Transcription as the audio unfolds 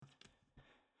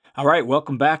All right,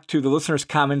 welcome back to the listener's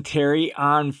commentary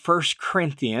on 1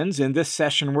 Corinthians. In this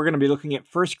session, we're going to be looking at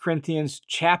 1 Corinthians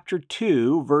chapter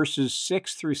 2, verses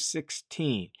 6 through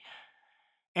 16.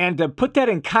 And to put that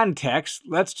in context,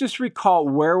 let's just recall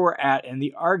where we're at in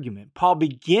the argument. Paul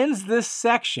begins this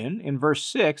section in verse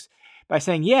 6 by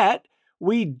saying, "Yet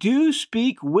we do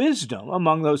speak wisdom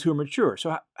among those who are mature."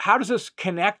 So how does this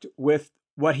connect with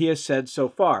what he has said so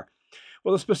far?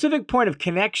 Well, the specific point of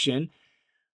connection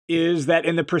is that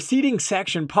in the preceding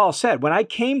section, Paul said, "When I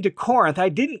came to Corinth, I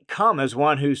didn't come as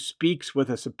one who speaks with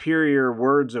a superior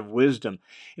words of wisdom."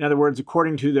 In other words,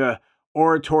 according to the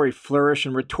oratory flourish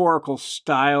and rhetorical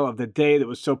style of the day that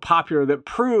was so popular that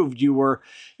proved you were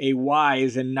a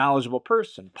wise and knowledgeable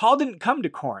person. Paul didn't come to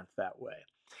Corinth that way.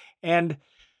 And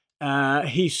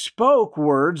he spoke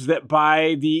words that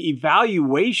by the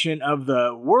evaluation of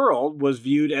the world was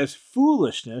viewed as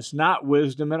foolishness, not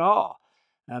wisdom at all.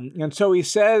 And so he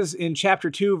says in chapter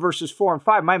 2, verses 4 and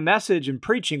 5, "My message and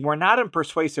preaching were not in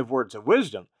persuasive words of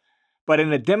wisdom, but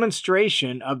in a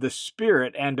demonstration of the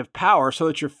Spirit and of power, so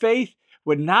that your faith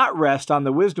would not rest on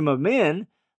the wisdom of men,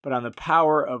 but on the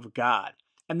power of God."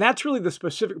 And that's really the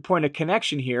specific point of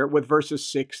connection here with verses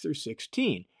 6 through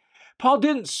 16. Paul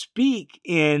didn't speak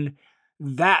in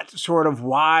that sort of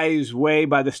wise way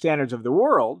by the standards of the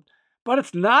world, but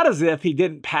it's not as if he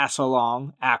didn't pass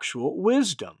along actual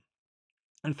wisdom.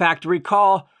 In fact,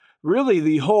 recall really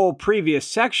the whole previous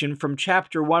section from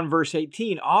chapter 1, verse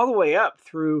 18, all the way up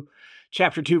through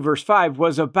chapter 2, verse 5,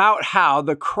 was about how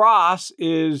the cross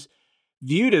is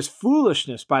viewed as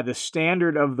foolishness by the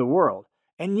standard of the world.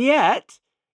 And yet,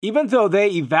 even though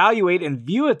they evaluate and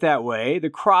view it that way,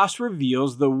 the cross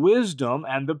reveals the wisdom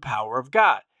and the power of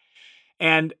God.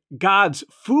 And God's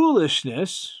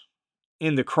foolishness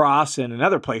in the cross and in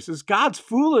other places, God's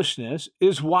foolishness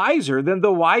is wiser than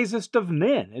the wisest of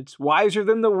men. It's wiser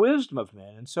than the wisdom of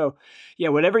men. And so,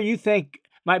 whatever you think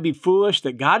might be foolish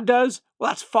that God does,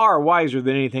 well, that's far wiser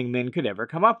than anything men could ever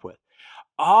come up with.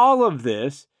 All of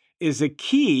this is a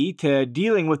key to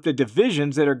dealing with the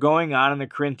divisions that are going on in the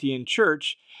Corinthian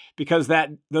church, because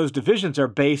those divisions are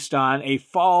based on a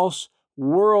false,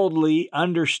 worldly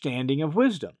understanding of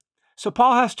wisdom. So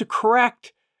Paul has to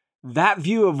correct that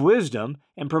view of wisdom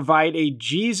and provide a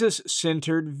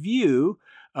Jesus-centered view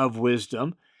of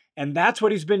wisdom. And that's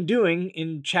what he's been doing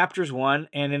in chapters 1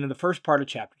 and in the first part of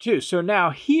chapter 2. So now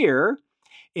here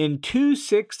in 2,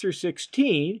 6 through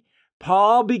 16,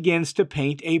 Paul begins to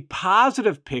paint a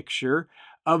positive picture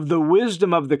of the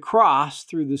wisdom of the cross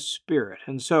through the Spirit.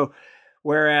 And so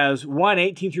whereas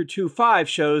 1:18 through 2:5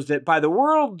 shows that by the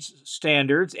world's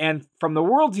standards and from the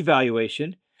world's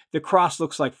evaluation, the cross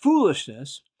looks like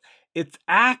foolishness, it's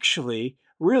actually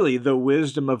really the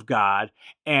wisdom of God,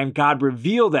 and God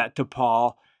revealed that to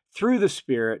Paul through the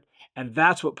Spirit, and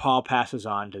that's what Paul passes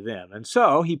on to them. And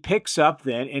so he picks up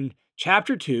then in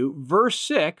chapter 2, verse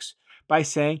 6, by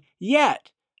saying,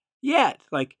 yet,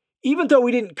 like, even though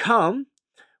we didn't come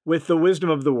with the wisdom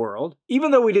of the world,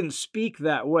 even though we didn't speak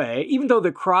that way, even though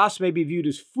the cross may be viewed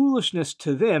as foolishness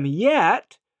to them,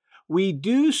 yet we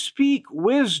do speak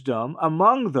wisdom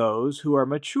among those who are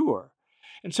mature.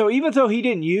 And so even though he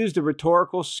didn't use the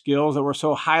rhetorical skills that were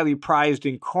so highly prized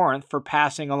in Corinth for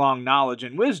passing along knowledge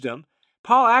and wisdom,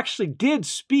 Paul actually did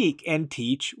speak and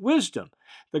teach wisdom.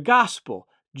 The gospel,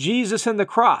 Jesus and the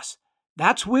cross,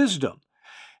 that's wisdom.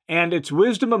 And it's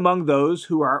wisdom among those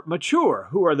who are mature.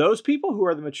 Who are those people who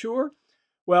are the mature?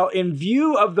 Well, in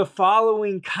view of the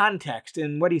following context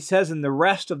and what he says in the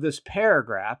rest of this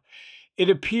paragraph, it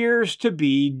appears to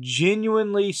be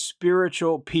genuinely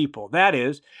spiritual people. That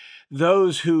is,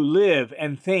 those who live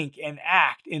and think and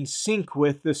act in sync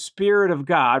with the Spirit of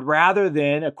God rather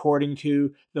than according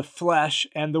to the flesh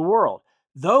and the world.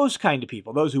 Those kind of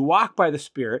people, those who walk by the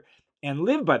Spirit and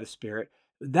live by the Spirit,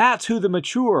 that's who the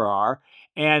mature are.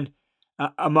 And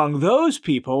among those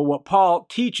people, what Paul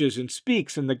teaches and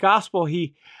speaks in the gospel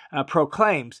he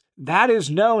proclaims, that is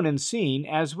known and seen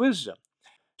as wisdom.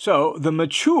 So the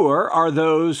mature are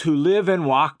those who live and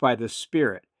walk by the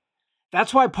Spirit.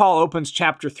 That's why Paul opens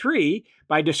chapter 3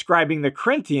 by describing the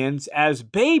Corinthians as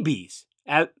babies,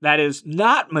 that is,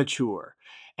 not mature.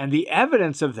 And the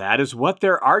evidence of that is what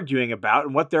they're arguing about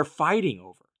and what they're fighting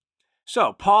over.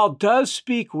 So Paul does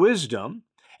speak wisdom,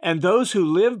 and those who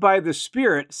live by the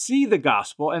Spirit see the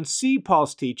gospel and see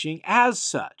Paul's teaching as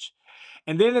such.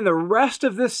 And then in the rest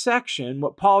of this section,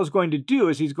 what Paul is going to do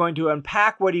is he's going to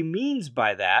unpack what he means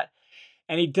by that,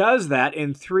 and he does that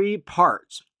in 3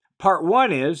 parts. Part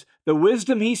 1 is the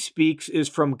wisdom he speaks is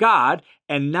from God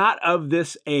and not of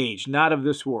this age, not of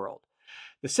this world.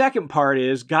 The second part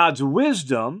is God's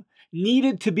wisdom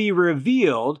needed to be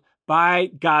revealed by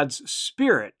God's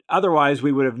Spirit. Otherwise,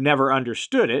 we would have never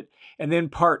understood it. And then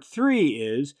part 3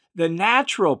 is the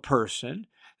natural person,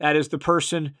 that is the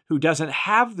person who doesn't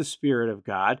have the Spirit of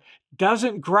God,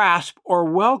 doesn't grasp or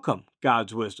welcome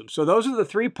God's wisdom. So those are the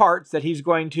 3 parts that he's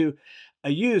going to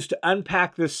use to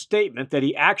unpack this statement that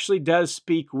he actually does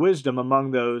speak wisdom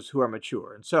among those who are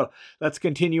mature. And so let's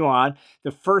continue on.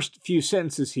 The first few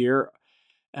sentences here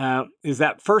is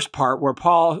that first part where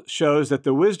Paul shows that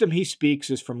the wisdom he speaks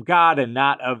is from God and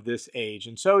not of this age.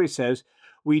 And so he says,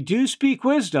 we do speak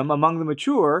wisdom among the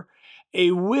mature,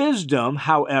 a wisdom,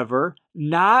 however,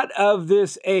 not of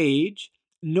this age,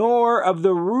 nor of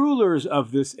the rulers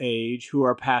of this age who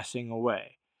are passing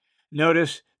away.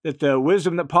 Notice that the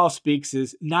wisdom that Paul speaks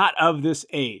is not of this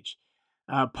age.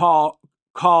 Paul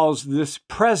calls this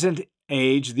present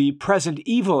age the present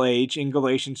evil age in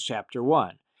Galatians chapter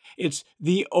 1. It's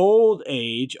the old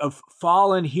age of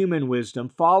fallen human wisdom,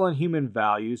 fallen human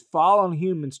values, fallen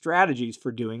human strategies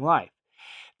for doing life.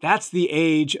 That's the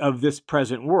age of this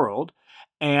present world,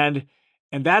 and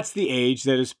that's the age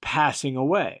that is passing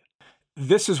away.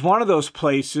 This is one of those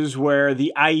places where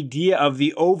the idea of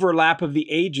the overlap of the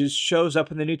ages shows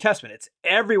up in the New Testament. It's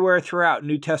everywhere throughout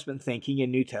New Testament thinking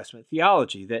and New Testament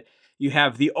theology, that you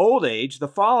have the old age, the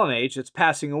fallen age that's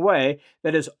passing away,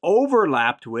 that is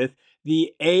overlapped with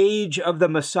the age of the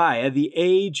Messiah, the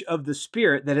age of the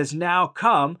Spirit that has now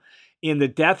come in the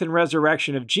death and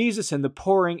resurrection of Jesus and the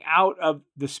pouring out of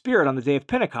the Spirit on the day of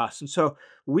Pentecost. And so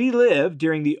we live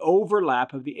during the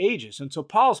overlap of the ages. And so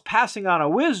Paul's passing on a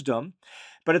wisdom,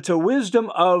 but it's a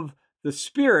wisdom of the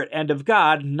Spirit and of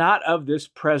God, not of this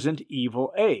present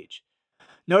evil age.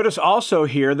 Notice also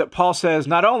here that Paul says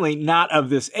not only not of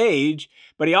this age,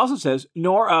 but he also says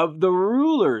nor of the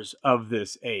rulers of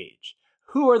this age.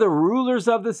 Who are the rulers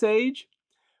of this age?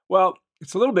 Well,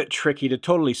 it's a little bit tricky to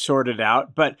totally sort it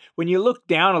out, but when you look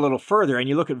down a little further and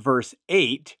you look at verse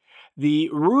 8, the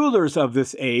rulers of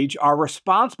this age are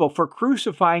responsible for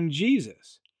crucifying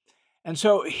Jesus. And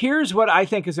so here's what I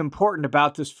think is important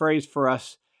about this phrase for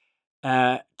us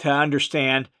to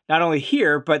understand, not only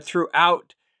here, but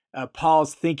throughout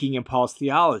Paul's thinking and Paul's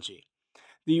theology.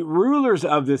 The rulers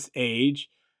of this age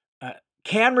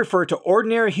can refer to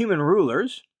ordinary human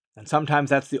rulers, and sometimes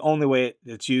that's the only way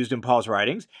it's used in Paul's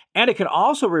writings. And it can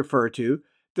also refer to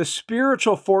the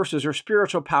spiritual forces or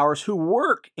spiritual powers who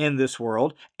work in this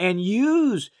world and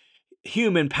use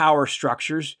human power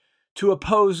structures to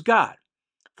oppose God.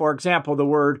 For example, the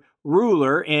word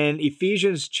ruler in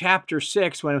Ephesians chapter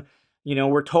 6, when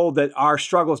we're told that our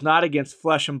struggle is not against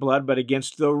flesh and blood, but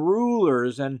against the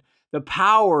rulers and the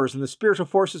powers and the spiritual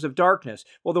forces of darkness.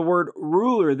 Well, the word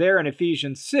ruler there in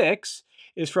Ephesians 6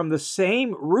 is from the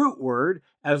same root word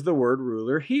as the word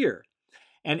ruler here.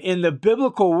 And in the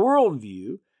biblical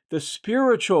worldview, the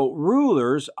spiritual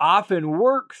rulers often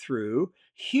work through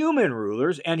human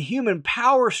rulers and human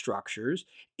power structures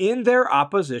in their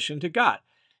opposition to God.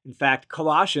 In fact,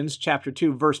 Colossians chapter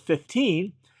 2, verse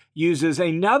 15 uses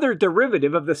another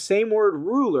derivative of the same word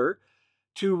ruler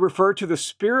to refer to the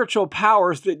spiritual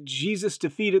powers that Jesus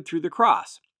defeated through the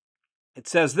cross. It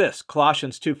says this,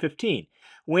 Colossians 2:15,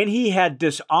 when he had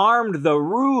disarmed the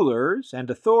rulers and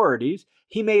authorities,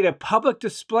 he made a public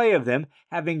display of them,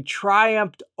 having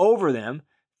triumphed over them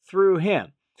through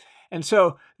him. And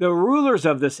so the rulers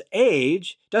of this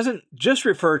age doesn't just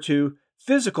refer to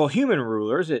physical human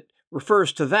rulers, it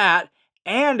refers to that,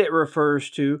 and it refers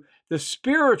to the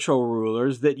spiritual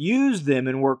rulers that use them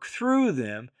and work through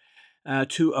them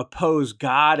to oppose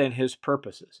God and his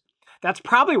purposes. That's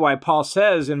probably why Paul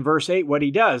says in verse 8 what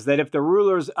he does, that if the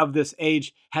rulers of this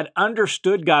age had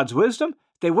understood God's wisdom,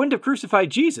 they wouldn't have crucified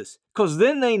Jesus, because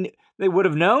then they would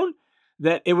have known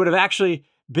that it would have actually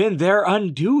been their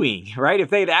undoing, right? If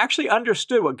they had actually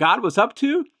understood what God was up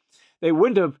to, they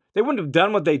wouldn't have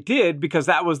done what they did, because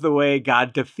that was the way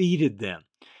God defeated them.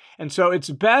 And so it's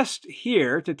best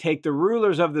here to take the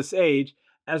rulers of this age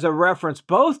as a reference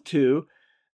both to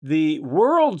the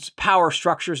world's power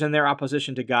structures and their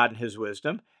opposition to God and his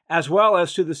wisdom, as well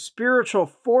as to the spiritual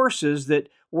forces that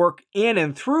work in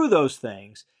and through those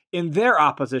things in their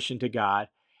opposition to God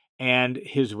and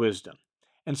his wisdom.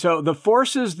 And so the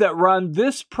forces that run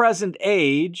this present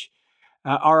age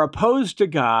are opposed to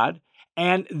God,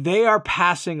 and they are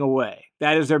passing away.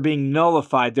 That is, they're being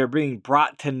nullified. They're being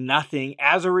brought to nothing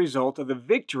as a result of the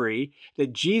victory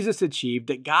that Jesus achieved,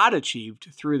 that God achieved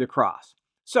through the cross.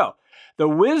 So the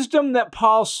wisdom that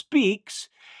Paul speaks,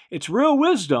 it's real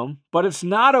wisdom, but it's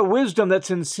not a wisdom that's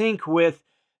in sync with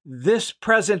this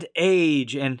present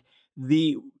age and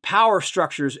the power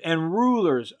structures and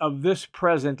rulers of this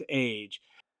present age.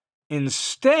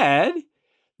 Instead,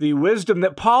 The wisdom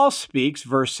that Paul speaks,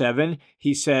 verse 7,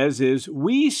 he says, is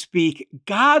we speak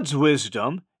God's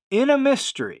wisdom in a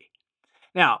mystery.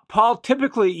 Now, Paul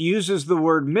typically uses the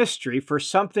word mystery for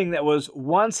something that was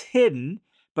once hidden,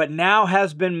 but now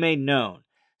has been made known.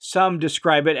 Some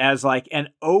describe it as like an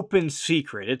open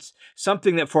secret. It's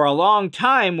something that for a long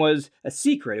time was a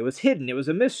secret. It was hidden. It was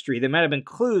a mystery. There might have been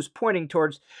clues pointing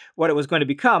towards what it was going to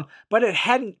become, but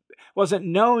it wasn't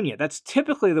known yet. That's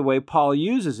typically the way Paul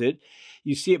uses it.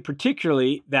 You see it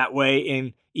particularly that way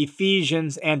in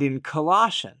Ephesians and in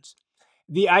Colossians.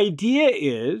 The idea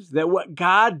is that what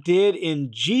God did in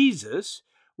Jesus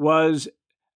was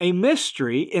a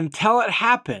mystery until it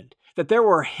happened, that there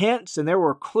were hints and there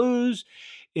were clues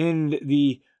in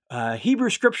the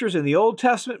Hebrew scriptures in the Old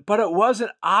Testament, but it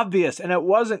wasn't obvious and it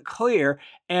wasn't clear.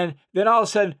 And then all of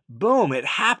a sudden, boom, it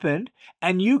happened,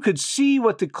 and you could see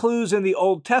what the clues in the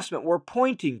Old Testament were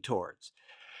pointing towards.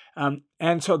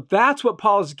 And so that's what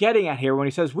Paul is getting at here when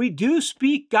he says, we do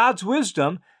speak God's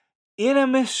wisdom in a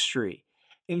mystery,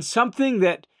 in something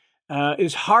that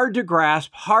is hard to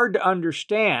grasp, hard to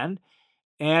understand,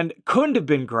 and couldn't have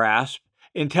been grasped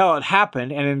until it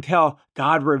happened and until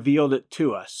God revealed it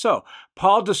to us. So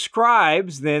Paul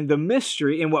describes then the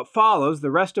mystery in what follows, the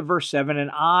rest of verse 7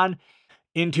 and on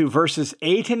into verses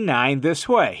 8 and 9 this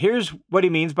way. Here's what he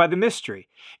means by the mystery.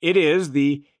 It is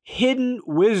the hidden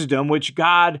wisdom which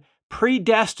God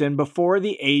predestined before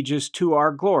the ages to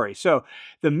our glory. So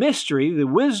the mystery, the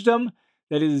wisdom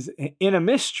that is in a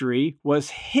mystery was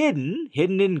hidden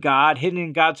in God, hidden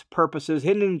in God's purposes,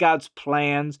 hidden in God's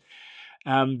plans,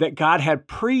 that God had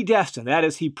predestined. That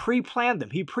is, he pre-planned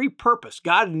them. He pre-purposed.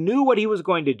 God knew what he was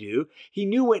going to do. He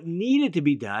knew what needed to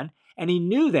be done, and he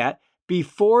knew that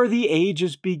before the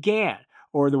ages began.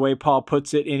 Or the way Paul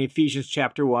puts it in Ephesians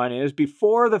chapter 1 is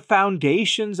before the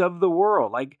foundations of the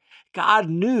world. Like God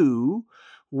knew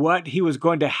what he was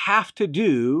going to have to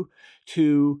do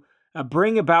to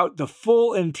bring about the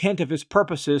full intent of his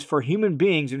purposes for human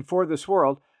beings and for this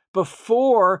world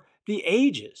before the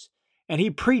ages. And he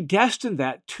predestined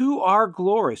that to our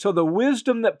glory. So the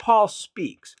wisdom that Paul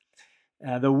speaks,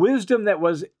 the wisdom that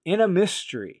was in a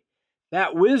mystery,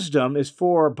 that wisdom is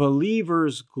for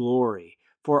believers' glory,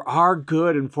 for our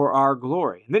good and for our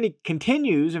glory. And then he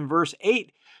continues in verse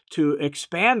 8 to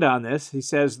expand on this. He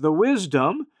says, the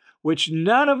wisdom which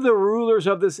none of the rulers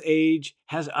of this age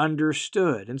has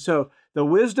understood. And so the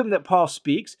wisdom that Paul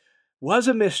speaks was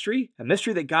a mystery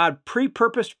that God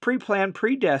pre-purposed, pre-planned,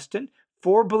 predestined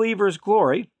for believers'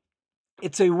 glory.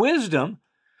 It's a wisdom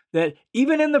that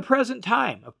even in the present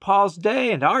time of Paul's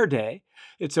day and our day,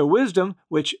 it's a wisdom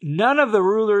which none of the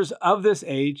rulers of this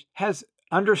age has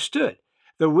understood.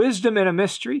 The wisdom in a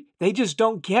mystery, they just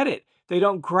don't get it. They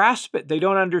don't grasp it. They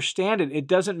don't understand it. It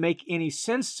doesn't make any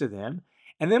sense to them.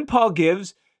 And then Paul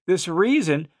gives this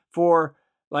reason for,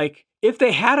 like, if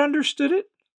they had understood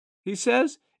it, he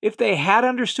says, if they had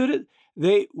understood it,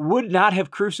 they would not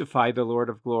have crucified the Lord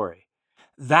of glory.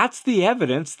 That's the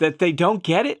evidence that they don't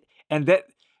get it, and that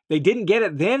they didn't get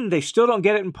it then, they still don't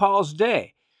get it in Paul's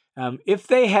day. If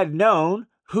they had known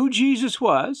who Jesus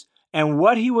was and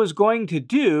what he was going to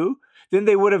do, then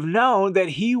they would have known that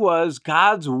he was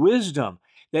God's wisdom,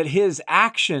 that his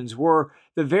actions were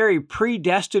the very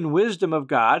predestined wisdom of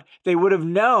God. They would have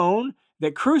known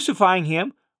that crucifying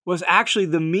him was actually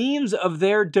the means of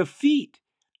their defeat,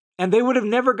 and they would have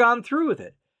never gone through with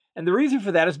it. And the reason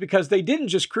for that is because they didn't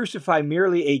just crucify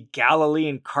merely a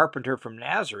Galilean carpenter from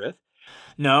Nazareth.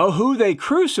 No, who they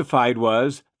crucified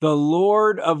was the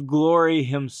Lord of glory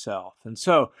himself. And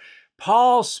so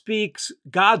Paul speaks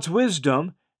God's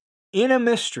wisdom in a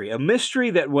mystery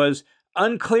that was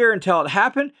unclear until it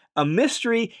happened, a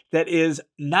mystery that is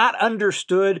not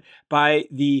understood by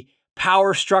the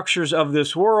power structures of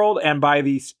this world and by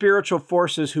the spiritual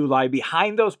forces who lie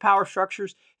behind those power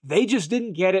structures. They just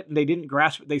didn't get it and they didn't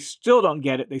grasp it. They still don't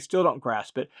get it. They still don't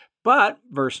grasp it. But,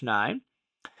 verse 9,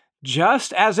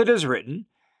 just as it is written,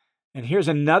 and here's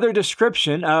another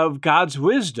description of God's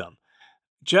wisdom.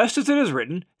 Just as it is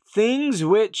written, things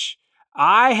which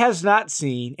eye has not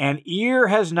seen and ear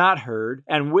has not heard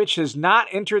and which has not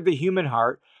entered the human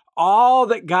heart, all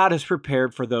that God has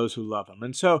prepared for those who love him.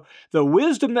 And so the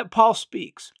wisdom that Paul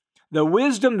speaks, the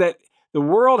wisdom that the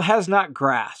world has not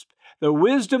grasped, the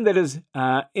wisdom that is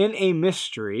in a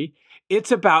mystery,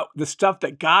 it's about the stuff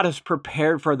that God has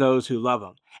prepared for those who love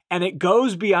him. And it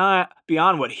goes beyond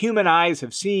what human eyes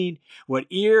have seen, what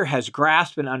ear has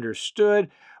grasped and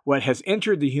understood, what has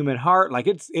entered the human heart. Like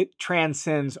it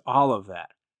transcends all of that.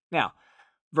 Now,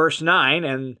 verse 9,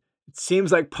 and it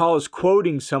seems like Paul is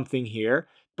quoting something here,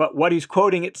 but what he's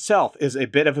quoting itself is a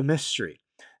bit of a mystery.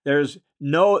 There's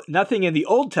nothing in the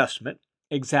Old Testament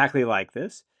exactly like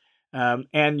this.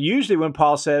 And usually when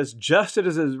Paul says, just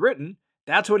as it is written,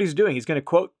 that's what he's doing. He's going to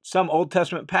quote some Old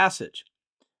Testament passage.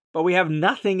 But we have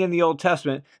nothing in the Old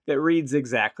Testament that reads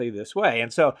exactly this way.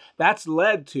 And so that's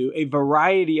led to a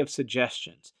variety of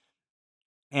suggestions.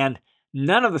 And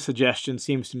none of the suggestions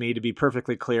seems to me to be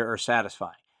perfectly clear or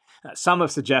satisfying. Some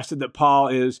have suggested that Paul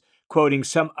is quoting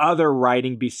some other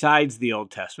writing besides the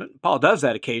Old Testament. Paul does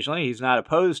that occasionally. He's not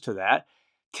opposed to that.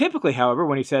 Typically, however,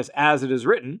 when he says, as it is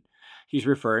written, he's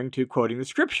referring to quoting the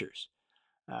scriptures.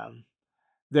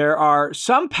 There are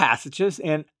some passages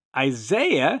in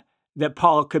Isaiah that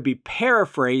Paul could be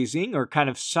paraphrasing or kind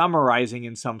of summarizing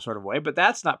in some sort of way, but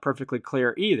that's not perfectly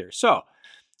clear either. So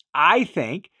I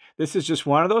think this is just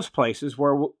one of those places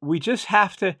where we just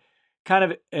have to kind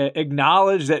of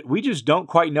acknowledge that we just don't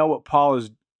quite know what Paul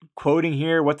is quoting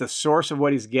here, what the source of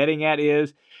what he's getting at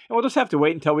is. And we'll just have to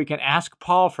wait until we can ask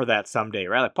Paul for that someday,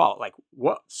 right? Like, Paul, like,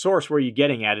 what source were you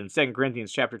getting at in 2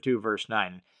 Corinthians chapter 2, verse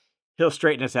 9? He'll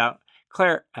straighten us out,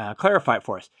 clarify it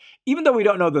for us. Even though we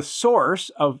don't know the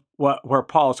source of where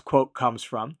Paul's quote comes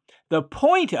from, the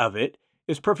point of it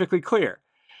is perfectly clear.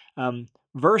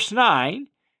 Verse 9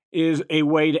 is a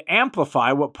way to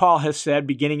amplify what Paul has said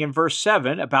beginning in verse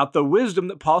 7 about the wisdom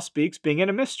that Paul speaks being in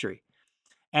a mystery.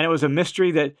 And it was a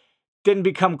mystery that didn't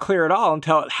become clear at all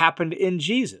until it happened in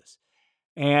Jesus.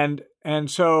 And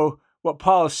so what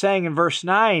Paul is saying in verse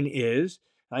 9 is,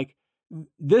 like,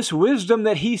 this wisdom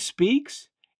that he speaks,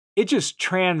 it just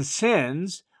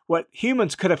transcends what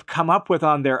humans could have come up with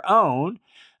on their own,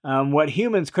 what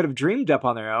humans could have dreamed up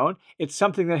on their own. It's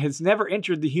something that has never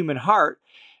entered the human heart.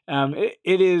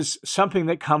 It is something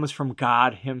that comes from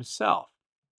God himself.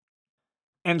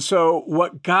 And so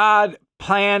what God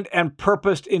planned and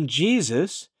purposed in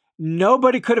Jesus,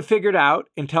 nobody could have figured out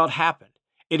until it happened.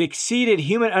 It exceeded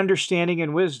human understanding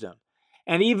and wisdom.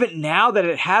 And even now that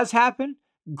it has happened,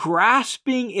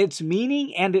 grasping its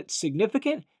meaning and its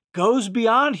significance goes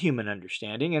beyond human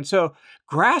understanding. And so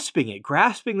grasping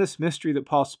this mystery that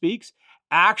Paul speaks,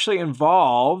 actually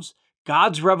involves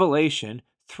God's revelation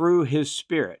through his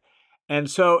Spirit. And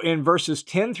so in verses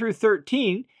 10 through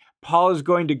 13, Paul is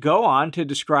going to go on to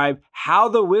describe how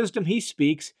the wisdom he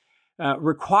speaks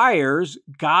requires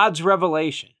God's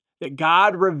revelation, that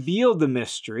God revealed the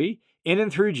mystery in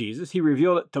and through Jesus. He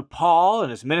revealed it to Paul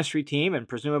and his ministry team and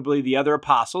presumably the other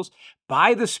apostles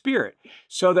by the Spirit,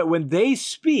 so that when they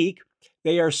speak,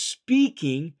 they are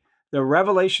speaking the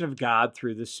revelation of God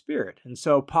through the Spirit. And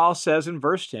so Paul says in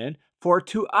verse 10, for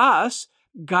to us,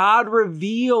 God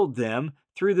revealed them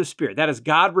through the Spirit. That is,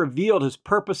 God revealed his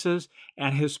purposes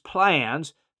and his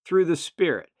plans through the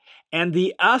Spirit. And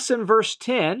the us in verse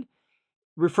 10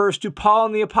 refers to Paul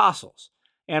and the apostles,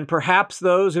 and perhaps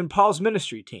those in Paul's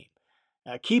ministry team.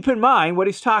 Keep in mind what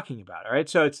he's talking about, all right?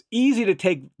 So it's easy to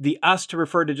take the us to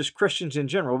refer to just Christians in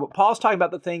general, but Paul's talking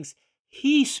about the things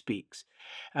he speaks,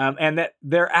 and that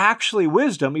they're actually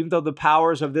wisdom, even though the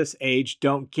powers of this age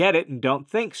don't get it and don't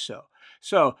think so.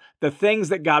 So the things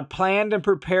that God planned and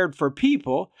prepared for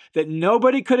people that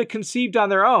nobody could have conceived on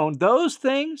their own, those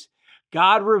things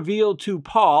God revealed to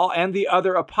Paul and the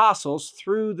other apostles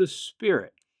through the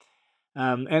Spirit.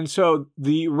 And so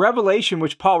the revelation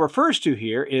which Paul refers to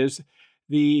here is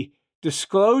the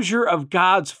disclosure of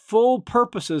God's full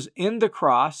purposes in the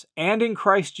cross and in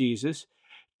Christ Jesus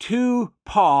to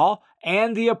Paul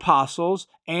and the apostles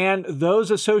and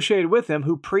those associated with them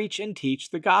who preach and teach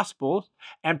the gospel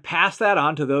and pass that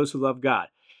on to those who love God.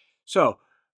 So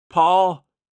Paul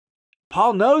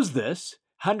knows this,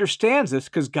 understands this,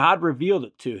 because God revealed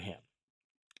it to him.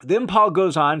 Then Paul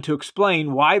goes on to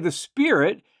explain why the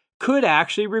Spirit could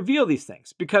actually reveal these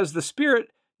things, because the Spirit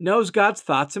knows God's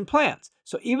thoughts and plans.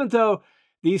 So even though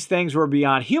these things were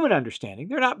beyond human understanding,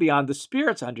 they're not beyond the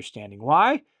Spirit's understanding.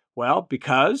 Why? Well,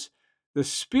 because the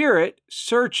Spirit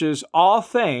searches all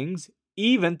things,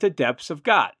 even the depths of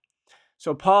God.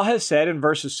 So Paul has said in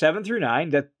verses 7 through 9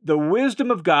 that the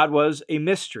wisdom of God was a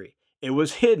mystery. It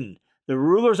was hidden. The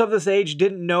rulers of this age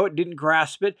didn't know it, didn't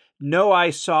grasp it. No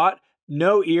eye saw it.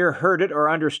 No ear heard it or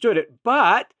understood it.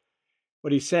 But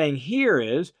what he's saying here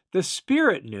is the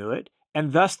Spirit knew it,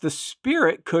 and thus the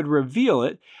Spirit could reveal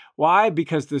it. Why?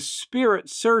 Because the Spirit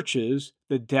searches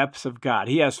the depths of God.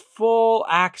 He has full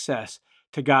access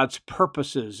to God's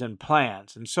purposes and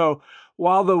plans. And so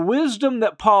while the wisdom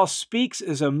that Paul speaks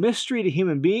is a mystery to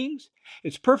human beings,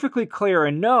 it's perfectly clear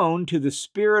and known to the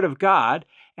Spirit of God,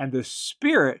 and the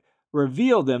Spirit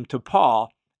revealed them to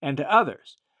Paul and to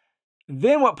others.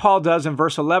 Then what Paul does in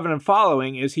verse 11 and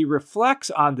following is he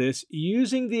reflects on this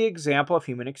using the example of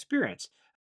human experience.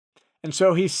 And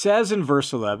so he says in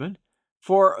verse 11,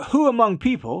 for who among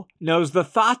people knows the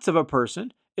thoughts of a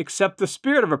person except the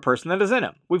spirit of a person that is in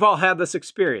him. We've all had this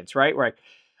experience, right? Where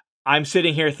I'm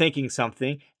sitting here thinking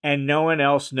something and no one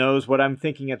else knows what I'm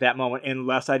thinking at that moment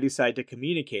unless I decide to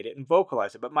communicate it and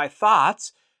vocalize it. But my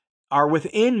thoughts are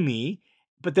within me,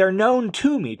 but they're known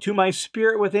to me, to my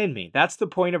spirit within me. That's the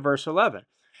point of verse 11.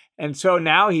 And so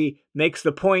now he makes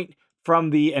the point from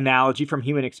the analogy from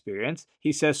human experience.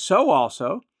 He says, so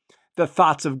also the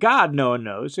thoughts of God no one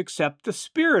knows except the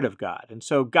Spirit of God. And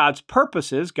so God's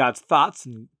purposes, God's thoughts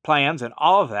and plans and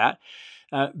all of that,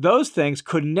 those things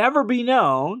could never be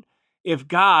known if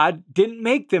God didn't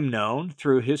make them known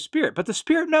through his Spirit. But the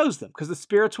Spirit knows them because the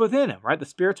Spirit's within him, right? The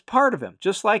Spirit's part of him,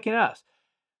 just like in us.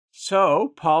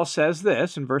 So Paul says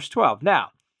this in verse 12.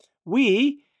 Now,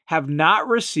 we have not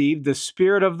received the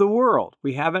spirit of the world.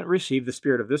 We haven't received the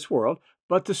spirit of this world,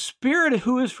 but the Spirit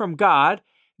who is from God,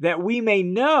 that we may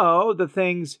know the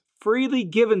things freely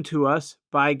given to us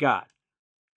by God.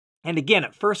 And again,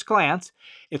 at first glance,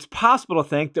 it's possible to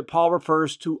think that Paul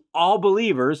refers to all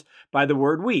believers by the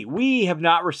word we. We have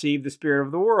not received the spirit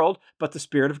of the world, but the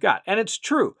Spirit of God. And it's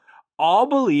true. All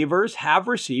believers have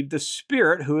received the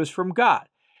Spirit who is from God.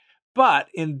 But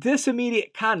in this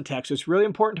immediate context, it's really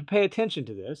important to pay attention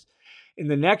to this. In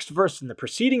the next verse, in the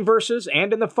preceding verses,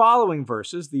 and in the following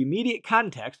verses, the immediate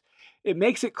context, it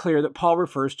makes it clear that Paul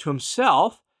refers to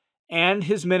himself and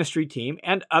his ministry team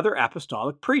and other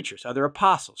apostolic preachers, other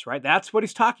apostles, right? That's what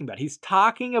he's talking about. He's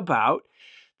talking about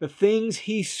the things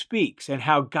he speaks and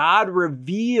how God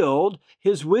revealed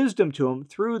his wisdom to him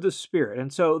through the Spirit.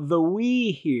 And so the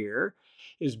we here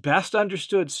is best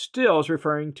understood still as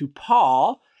referring to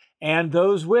Paul and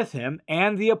those with him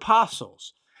and the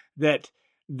apostles, that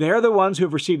they're the ones who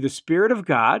have received the Spirit of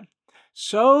God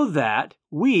so that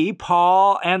we,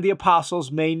 Paul and the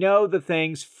apostles, may know the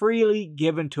things freely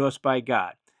given to us by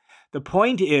God. The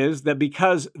point is that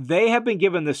because they have been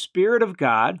given the Spirit of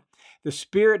God, the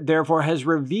Spirit therefore has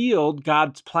revealed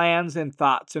God's plans and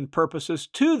thoughts and purposes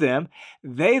to them.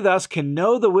 They thus can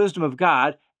know the wisdom of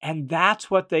God, and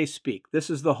that's what they speak. This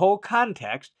is the whole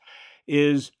context,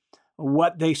 is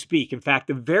what they speak. In fact,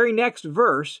 the very next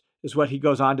verse is what he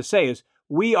goes on to say is,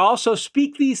 we also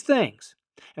speak these things.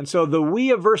 And so the we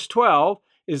of verse 12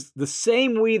 is the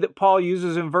same we that Paul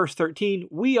uses in verse 13.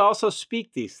 We also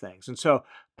speak these things. And so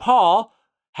Paul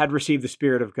had received the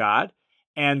Spirit of God,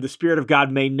 and the Spirit of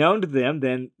God made known to them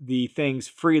then the things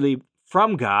freely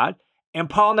from God. And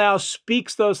Paul now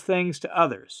speaks those things to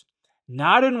others,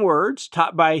 not in words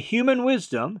taught by human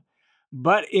wisdom,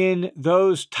 but in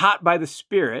those taught by the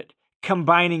Spirit,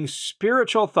 combining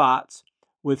spiritual thoughts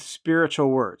with spiritual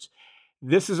words.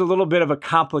 This is a little bit of a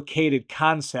complicated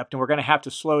concept, and we're going to have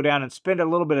to slow down and spend a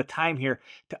little bit of time here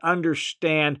to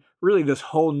understand really this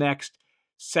whole next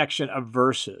section of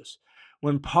verses.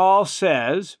 When Paul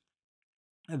says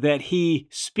that he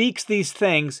speaks these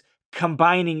things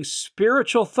combining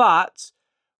spiritual thoughts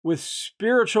with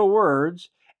spiritual words,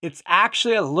 it's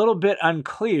actually a little bit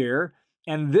unclear,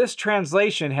 and this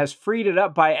translation has freed it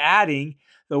up by adding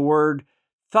the word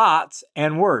thoughts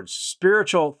and words,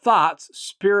 spiritual thoughts,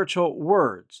 spiritual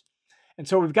words. And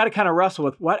so we've got to kind of wrestle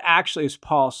with what actually is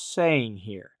Paul saying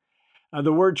here.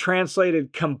 The word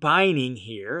translated combining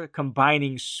here,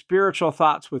 combining spiritual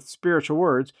thoughts with spiritual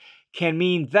words, can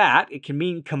mean that. It can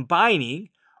mean combining,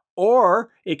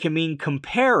 or it can mean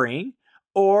comparing,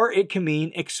 or it can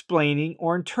mean explaining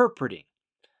or interpreting.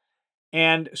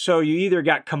 And so you either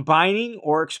got combining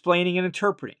or explaining and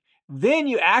interpreting. Then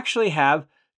you actually have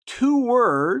two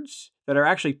words that are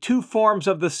actually two forms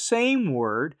of the same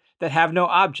word that have no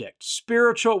object,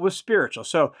 spiritual with spiritual.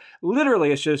 So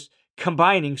literally it's just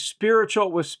combining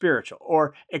spiritual with spiritual,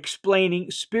 or explaining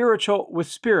spiritual with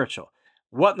spiritual.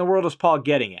 What in the world is Paul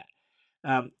getting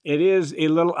at? It is a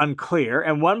little unclear,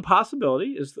 and one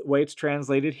possibility is the way it's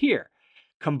translated here,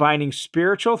 combining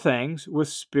spiritual things with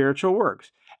spiritual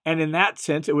works. And in that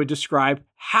sense, it would describe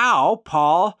how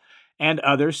Paul and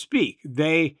others speak.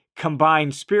 They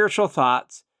combine spiritual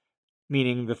thoughts,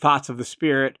 meaning the thoughts of the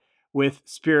Spirit, with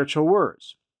spiritual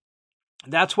words.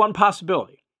 That's one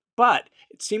possibility. But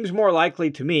it seems more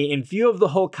likely to me, in view of the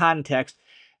whole context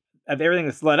of everything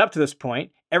that's led up to this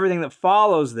point, everything that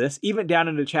follows this, even down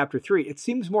into chapter 3, it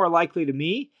seems more likely to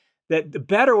me that the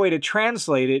better way to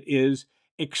translate it is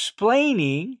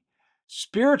explaining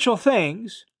spiritual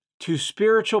things to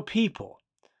spiritual people.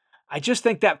 I just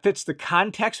think that fits the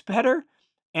context better.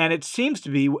 And it seems to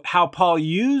be how Paul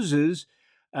uses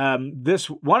this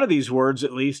one of these words,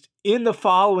 at least, in the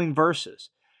following verses.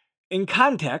 In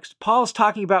context, Paul is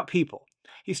talking about people.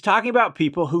 He's talking about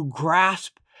people who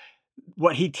grasp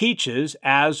what he teaches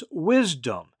as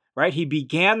wisdom, right? He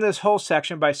began this whole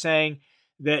section by saying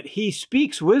that he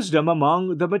speaks wisdom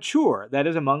among the mature, that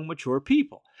is, among mature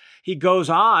people. He goes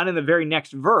on in the very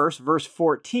next verse, verse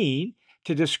 14,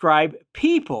 to describe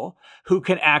people who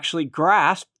can actually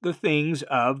grasp the things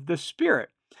of the Spirit.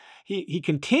 He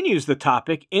continues the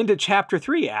topic into chapter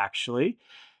 3, actually,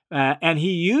 and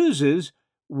he uses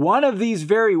one of these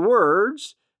very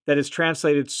words that is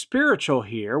translated spiritual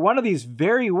here, one of these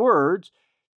very words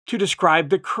to describe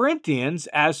the Corinthians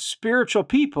as spiritual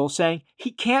people, saying he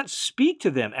can't speak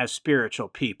to them as spiritual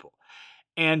people.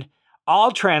 And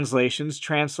all translations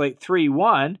translate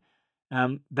 3:1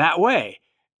 that way.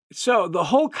 So the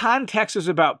whole context is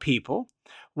about people.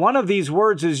 One of these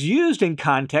words is used in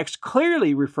context,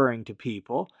 clearly referring to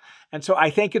people. And so I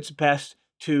think it's best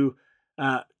to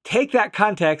take that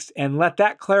context and let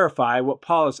that clarify what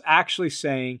Paul is actually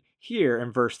saying here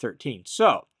in verse 13.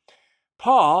 So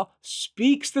Paul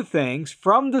speaks the things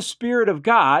from the Spirit of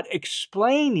God,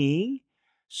 explaining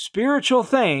spiritual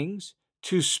things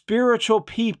to spiritual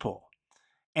people.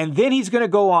 And then he's going to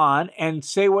go on and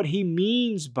say what he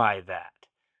means by that.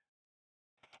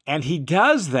 And he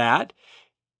does that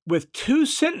with two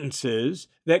sentences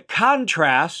that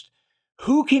contrast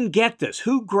who can get this,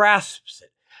 who grasps it.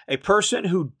 A person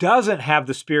who doesn't have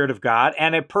the Spirit of God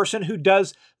and a person who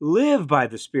does live by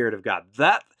the Spirit of God.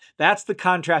 That's the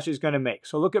contrast he's going to make.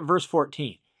 So look at verse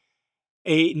 14.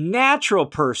 A natural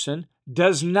person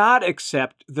does not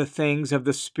accept the things of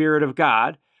the Spirit of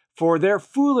God for their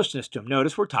foolishness to him.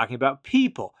 Notice we're talking about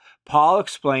people. Paul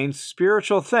explains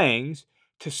spiritual things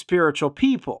to spiritual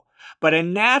people. But a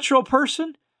natural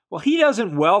person, well, he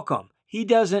doesn't welcome. He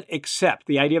doesn't accept.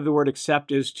 The idea of the word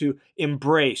accept is to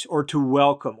embrace or to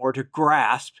welcome or to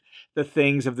grasp the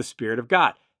things of the Spirit of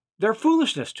God. They're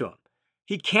foolishness to him.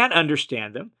 He can't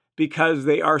understand them because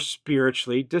they are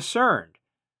spiritually discerned.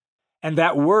 And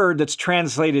that word that's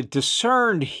translated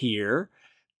discerned here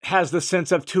has the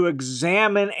sense of to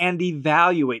examine and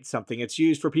evaluate something. It's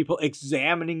used for people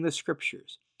examining the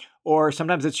scriptures. Or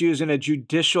sometimes it's used in a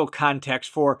judicial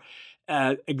context for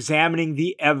examining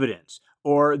the evidence,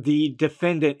 or the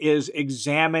defendant is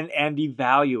examined and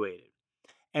evaluated.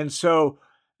 And so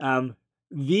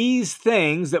these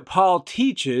things that Paul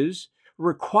teaches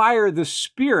require the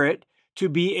Spirit to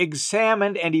be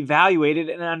examined and evaluated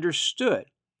and understood.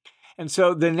 And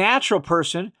so the natural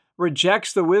person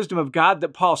rejects the wisdom of God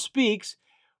that Paul speaks.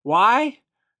 Why?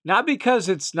 Not because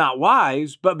it's not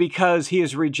wise, but because he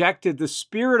has rejected the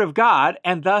Spirit of God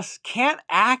and thus can't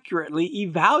accurately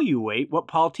evaluate what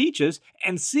Paul teaches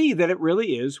and see that it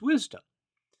really is wisdom.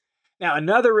 Now,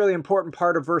 another really important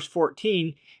part of verse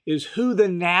 14 is who the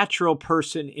natural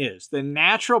person is. The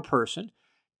natural person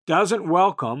doesn't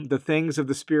welcome the things of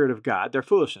the Spirit of God. They're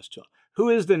foolishness to him. Who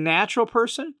is the natural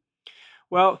person?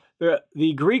 Well,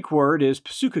 the Greek word is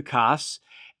psuchikos,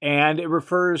 and it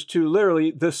refers to literally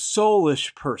the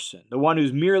soulish person, the one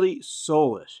who's merely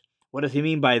soulish. What does he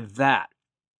mean by that?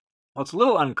 Well, it's a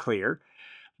little unclear,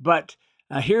 but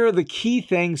here are the key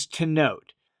things to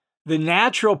note. The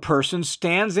natural person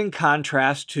stands in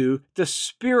contrast to the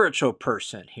spiritual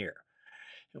person here.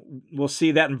 We'll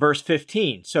see that in verse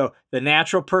 15. So the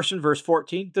natural person, verse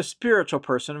 14, the spiritual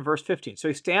person in verse 15. So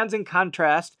he stands in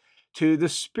contrast to the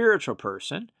spiritual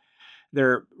person.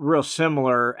 They're real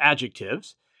similar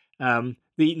adjectives.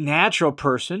 The natural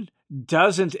person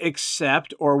doesn't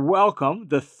accept or welcome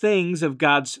the things of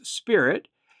God's Spirit.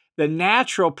 The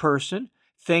natural person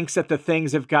thinks that the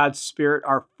things of God's Spirit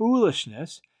are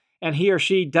foolishness, and he or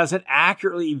she doesn't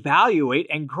accurately evaluate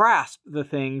and grasp the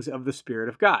things of the Spirit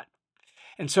of God.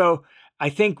 And so I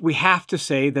think we have to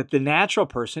say that the natural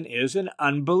person is an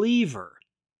unbeliever.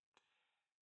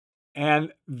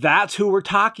 And that's who we're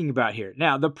talking about here.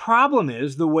 Now, the problem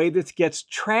is the way this gets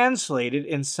translated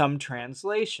in some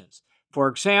translations. For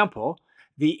example,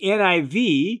 the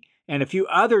NIV and a few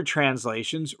other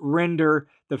translations render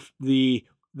the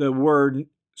word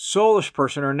soulish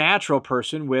person or natural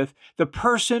person with the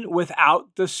person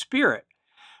without the Spirit,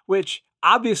 which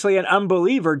obviously an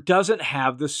unbeliever doesn't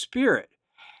have the Spirit.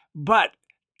 But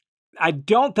I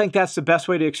don't think that's the best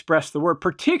way to express the word,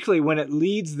 particularly when it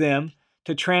leads them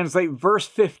to translate verse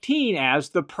 15 as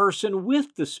the person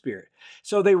with the Spirit.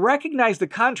 So they recognize the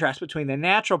contrast between the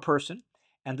natural person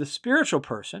and the spiritual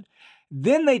person.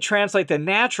 Then they translate the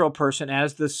natural person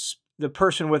as the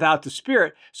person without the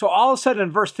Spirit. So all of a sudden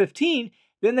in verse 15,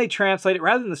 then they translate it,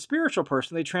 rather than the spiritual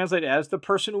person, they translate it as the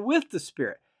person with the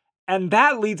Spirit. And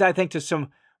that leads, I think, to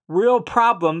some real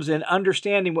problems in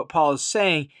understanding what Paul is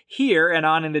saying here and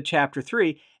on into chapter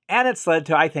 3. And it's led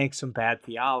to, I think, some bad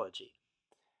theology.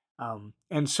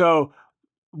 And so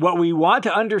what we want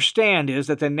to understand is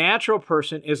that the natural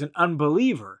person is an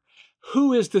unbeliever,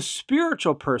 Who is the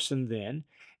spiritual person then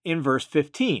in verse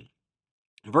 15?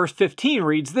 Verse 15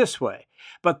 reads this way,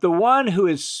 "But the one who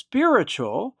is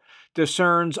spiritual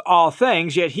discerns all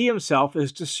things, yet he himself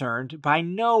is discerned by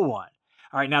no one."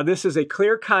 All right, now this is a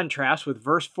clear contrast with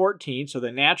verse 14. So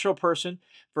the natural person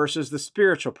versus the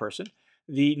spiritual person.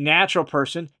 The natural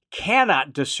person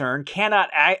cannot discern, cannot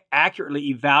accurately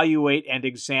evaluate and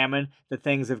examine the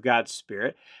things of God's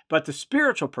Spirit, but the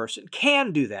spiritual person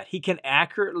can do that. He can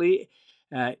accurately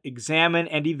examine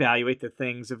and evaluate the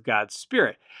things of God's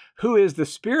Spirit. Who is the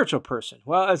spiritual person?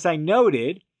 Well, as I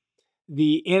noted,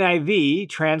 the NIV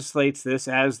translates this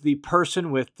as the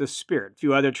person with the Spirit. A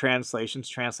few other translations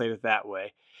translate it that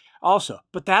way also.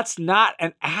 But that's not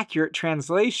an accurate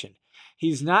translation.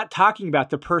 He's not talking about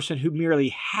the person who merely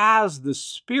has the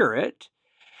Spirit.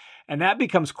 And that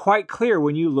becomes quite clear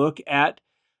when you look at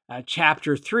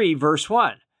chapter 3, verse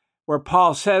 1, where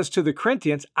Paul says to the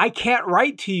Corinthians, "I can't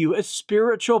write to you as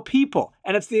spiritual people."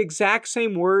 And it's the exact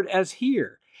same word as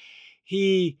here.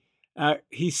 He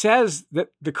says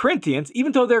that the Corinthians,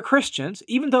 even though they're Christians,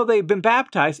 even though they've been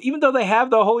baptized, even though they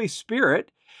have the Holy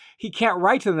Spirit, he can't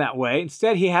write to them that way.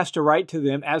 Instead, he has to write to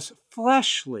them as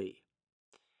fleshly.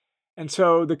 And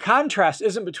so the contrast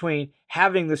isn't between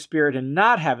having the Spirit and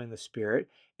not having the Spirit.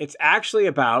 It's actually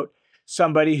about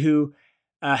somebody who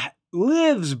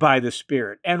lives by the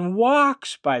Spirit and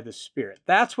walks by the Spirit.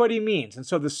 That's what he means. And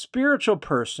so the spiritual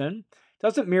person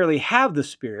doesn't merely have the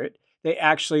Spirit, they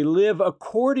actually live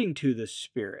according to the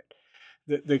Spirit.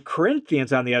 The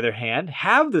Corinthians, on the other hand,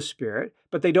 have the Spirit,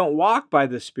 but they don't walk by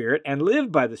the Spirit and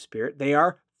live by the Spirit. They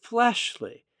are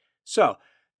fleshly. So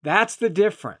that's the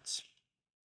difference.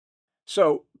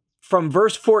 So from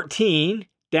verse 14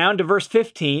 down to verse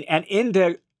 15 and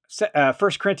into 1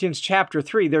 Corinthians chapter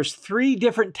 3, there's three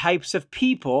different types of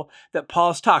people that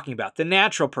Paul's talking about. The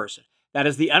natural person, that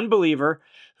is the unbeliever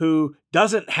who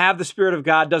doesn't have the Spirit of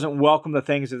God, doesn't welcome the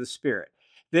things of the Spirit.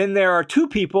 Then there are two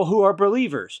people who are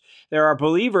believers. There are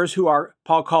believers who are,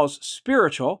 Paul calls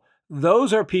spiritual.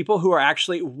 Those are people who are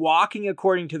actually walking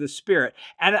according to the Spirit.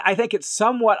 And I think it's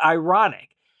somewhat ironic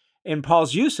in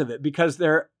Paul's use of it because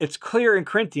it's clear in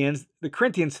Corinthians, the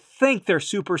Corinthians think they're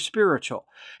super spiritual.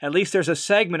 At least there's a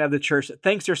segment of the church that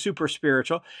thinks they're super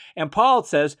spiritual. And Paul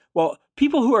says, well,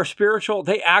 people who are spiritual,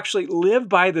 they actually live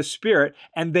by the Spirit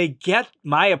and they get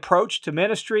my approach to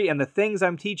ministry and the things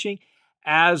I'm teaching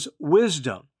as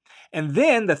wisdom. And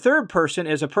then the third person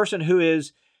is a person who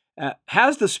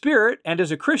has the Spirit and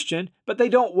is a Christian, but they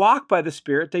don't walk by the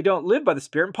Spirit. They don't live by the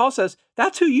Spirit. And Paul says,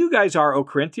 that's who you guys are, O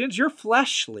Corinthians. You're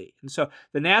fleshly. And so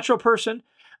the natural person,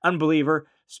 unbeliever;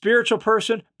 spiritual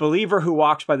person, believer who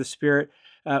walks by the Spirit;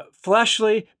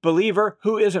 fleshly, believer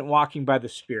who isn't walking by the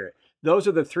Spirit. Those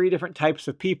are the three different types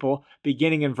of people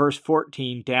beginning in verse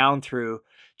 14 down through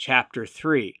chapter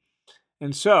 3.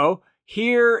 And so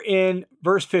here in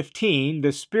verse 15,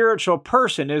 the spiritual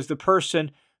person is the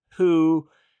person who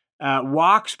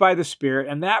walks by the Spirit,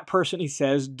 and that person, he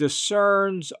says,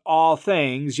 discerns all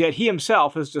things, yet he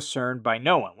himself is discerned by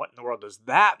no one. What in the world does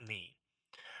that mean?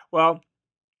 Well,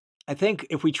 I think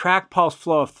if we track Paul's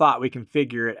flow of thought, we can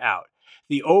figure it out.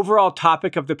 The overall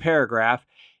topic of the paragraph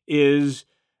is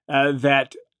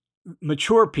that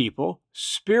mature people,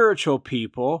 spiritual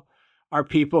people, are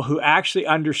people who actually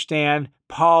understand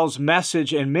Paul's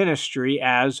message and ministry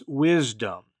as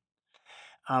wisdom.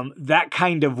 That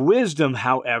kind of wisdom,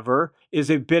 however,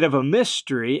 is a bit of a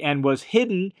mystery and was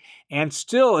hidden and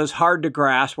still is hard to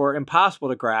grasp or impossible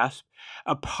to grasp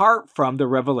apart from the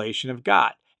revelation of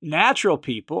God. Natural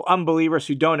people, unbelievers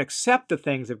who don't accept the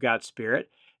things of God's Spirit,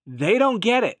 they don't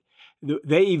get it.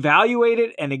 They evaluate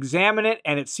it and examine it,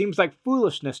 and it seems like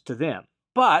foolishness to them.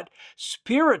 But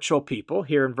spiritual people,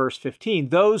 here in verse 15,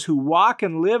 those who walk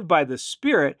and live by the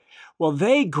Spirit, well,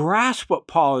 they grasp what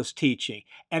Paul is teaching,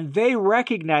 and they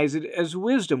recognize it as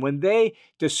wisdom. When they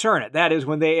discern it, that is,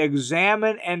 when they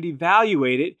examine and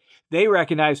evaluate it, they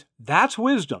recognize that's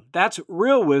wisdom. That's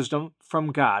real wisdom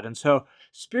from God. And so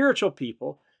spiritual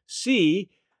people see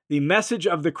the message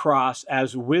of the cross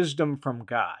as wisdom from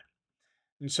God.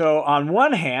 And so on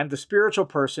one hand, the spiritual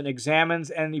person examines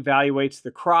and evaluates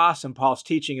the cross and Paul's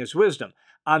teaching as wisdom.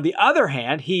 On the other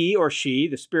hand, he or she,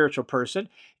 the spiritual person,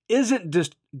 isn't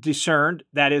discerned,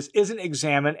 that is, isn't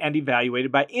examined and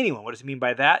evaluated by anyone. What does he mean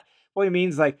by that? Well, he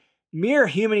means like mere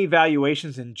human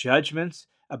evaluations and judgments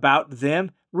about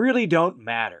them really don't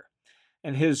matter.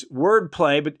 And his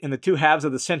wordplay, but in the two halves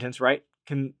of the sentence, right,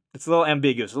 it's a little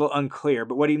ambiguous, a little unclear.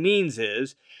 But what he means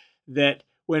is that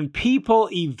when people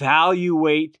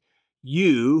evaluate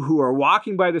you who are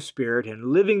walking by the Spirit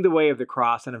and living the way of the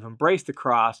cross and have embraced the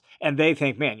cross, and they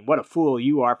think, man, what a fool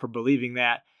you are for believing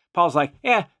that, Paul's like,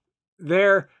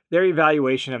 their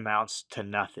evaluation amounts to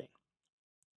nothing.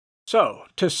 So,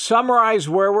 to summarize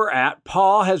where we're at,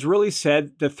 Paul has really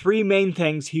said the three main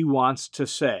things he wants to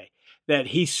say. That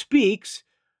he speaks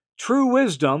true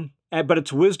wisdom, but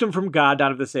it's wisdom from God,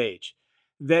 not of this age.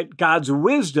 That God's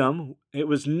wisdom, it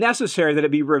was necessary that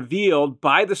it be revealed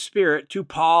by the Spirit to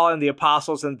Paul and the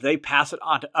apostles, and they pass it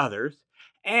on to others.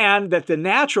 And that the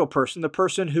natural person, the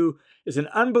person who is an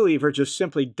unbeliever, just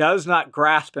simply does not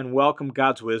grasp and welcome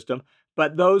God's wisdom.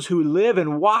 But those who live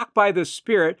and walk by the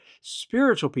Spirit,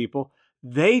 spiritual people,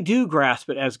 they do grasp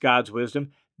it as God's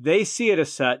wisdom. They see it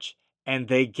as such, and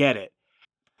they get it.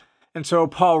 And so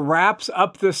Paul wraps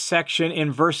up this section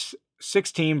in verse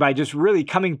 16 by just really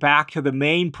coming back to the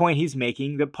main point he's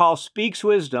making, that Paul speaks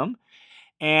wisdom,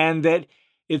 and that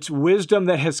it's wisdom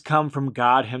that has come from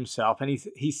God himself. And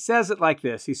he says it like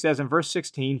this. He says in verse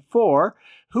 16, "For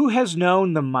who has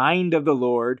known the mind of the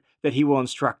Lord that he will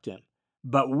instruct him?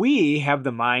 But we have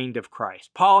the mind of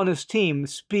Christ." Paul and his team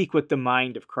speak with the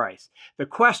mind of Christ. The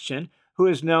question, who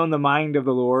has known the mind of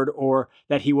the Lord, or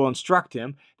that he will instruct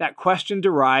him, that question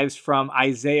derives from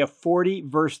Isaiah 40,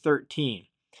 verse 13.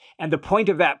 And the point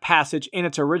of that passage in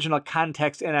its original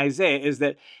context in Isaiah is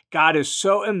that God is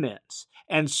so immense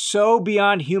and so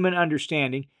beyond human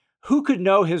understanding, who could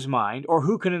know his mind, or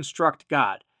who can instruct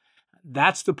God?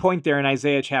 That's the point there in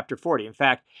Isaiah chapter 40. In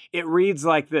fact, it reads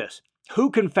like this: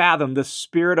 "Who can fathom the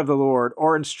Spirit of the Lord,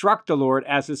 or instruct the Lord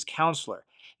as his counselor?"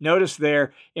 Notice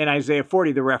there in Isaiah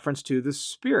 40 the reference to the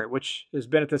Spirit, which has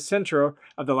been at the center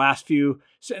of the last few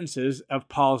sentences of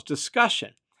Paul's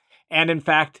discussion. And in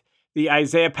fact, the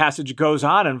Isaiah passage goes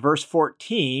on in verse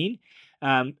 14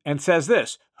 and says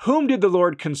this: "Whom did the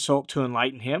Lord consult to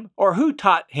enlighten him? Or who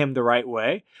taught him the right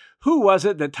way? Who was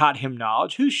it that taught him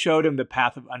knowledge? Who showed him the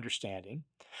path of understanding?"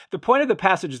 The point of the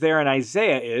passage there in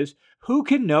Isaiah is, who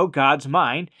can know God's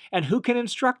mind and who can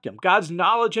instruct him? God's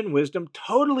knowledge and wisdom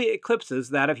totally eclipses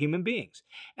that of human beings.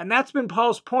 And that's been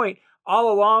Paul's point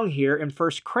all along here in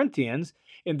 1 Corinthians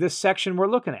in this section we're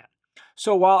looking at.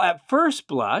 So while at first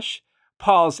blush,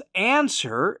 Paul's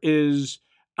answer is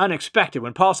unexpected.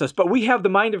 When Paul says, "But we have the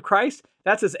mind of Christ,"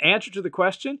 that's his answer to the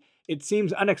question. It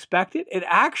seems unexpected. It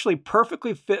actually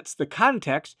perfectly fits the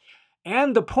context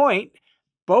and the point,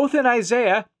 both in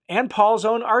Isaiah and Paul's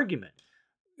own argument.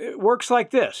 It works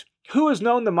like this: who has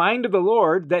known the mind of the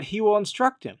Lord that he will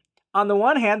instruct him? On the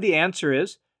one hand, the answer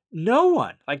is no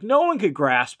one. Like, no one could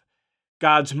grasp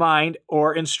God's mind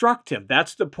or instruct him.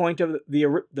 That's the point of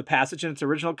the passage in its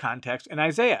original context in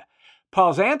Isaiah.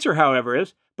 Paul's answer, however,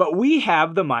 is, but we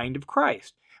have the mind of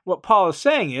Christ. What Paul is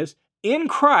saying is, in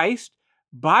Christ,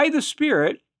 by the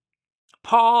Spirit,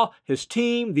 Paul, his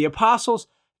team, the apostles,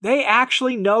 they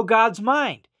actually know God's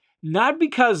mind. Not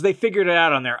because they figured it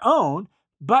out on their own,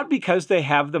 but because they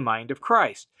have the mind of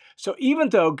Christ. So even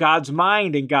though God's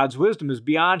mind and God's wisdom is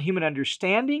beyond human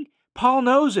understanding, Paul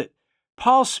knows it.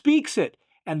 Paul speaks it.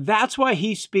 And that's why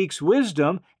he speaks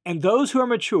wisdom. And those who are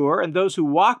mature and those who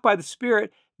walk by the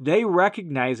Spirit, they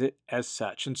recognize it as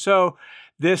such. And so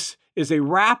this is a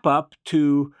wrap up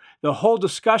to the whole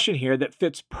discussion here that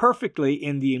fits perfectly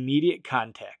in the immediate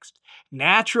context.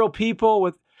 Natural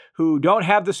people who don't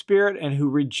have the Spirit and who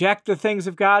reject the things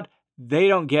of God, they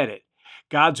don't get it.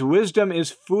 God's wisdom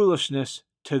is foolishness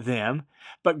to them,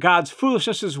 but God's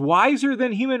foolishness is wiser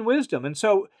than human wisdom. And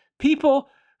so people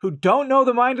who don't know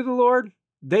the mind of the Lord,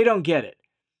 they don't get it.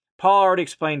 Paul already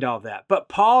explained all that. But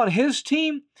Paul and his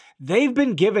team, they've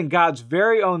been given God's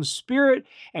very own Spirit,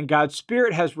 and God's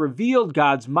Spirit has revealed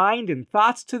God's mind and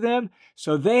thoughts to them,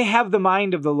 so they have the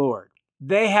mind of the Lord.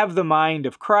 They have the mind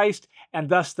of Christ, and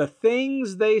thus the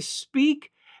things they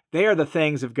speak, they are the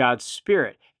things of God's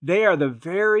Spirit. They are the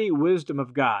very wisdom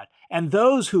of God. And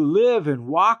those who live and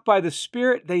walk by the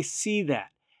Spirit, they see that.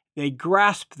 They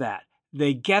grasp that.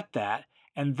 They get that.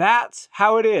 And that's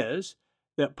how it is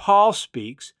that Paul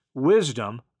speaks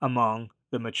wisdom among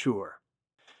the mature.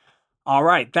 All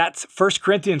right, that's 1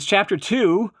 Corinthians chapter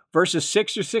 2, verses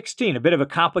 6 through 16. A bit of a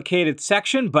complicated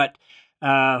section, but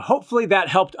hopefully that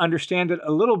helped understand it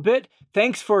a little bit.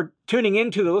 Thanks for tuning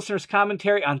in to the Listener's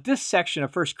Commentary on this section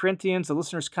of 1 Corinthians. The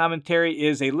Listener's Commentary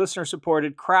is a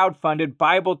listener-supported, crowd-funded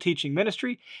Bible teaching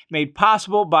ministry made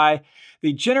possible by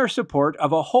the generous support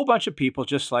of a whole bunch of people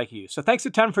just like you. So thanks a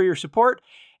ton for your support.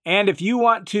 And if you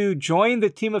want to join the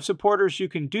team of supporters, you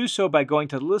can do so by going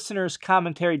to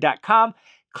listenerscommentary.com,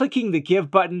 clicking the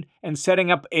Give button, and setting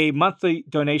up a monthly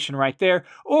donation right there.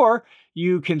 Or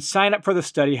you can sign up for the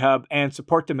Study Hub and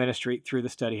support the ministry through the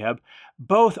Study Hub.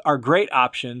 Both are great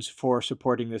options for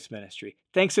supporting this ministry.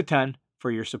 Thanks a ton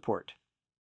for your support.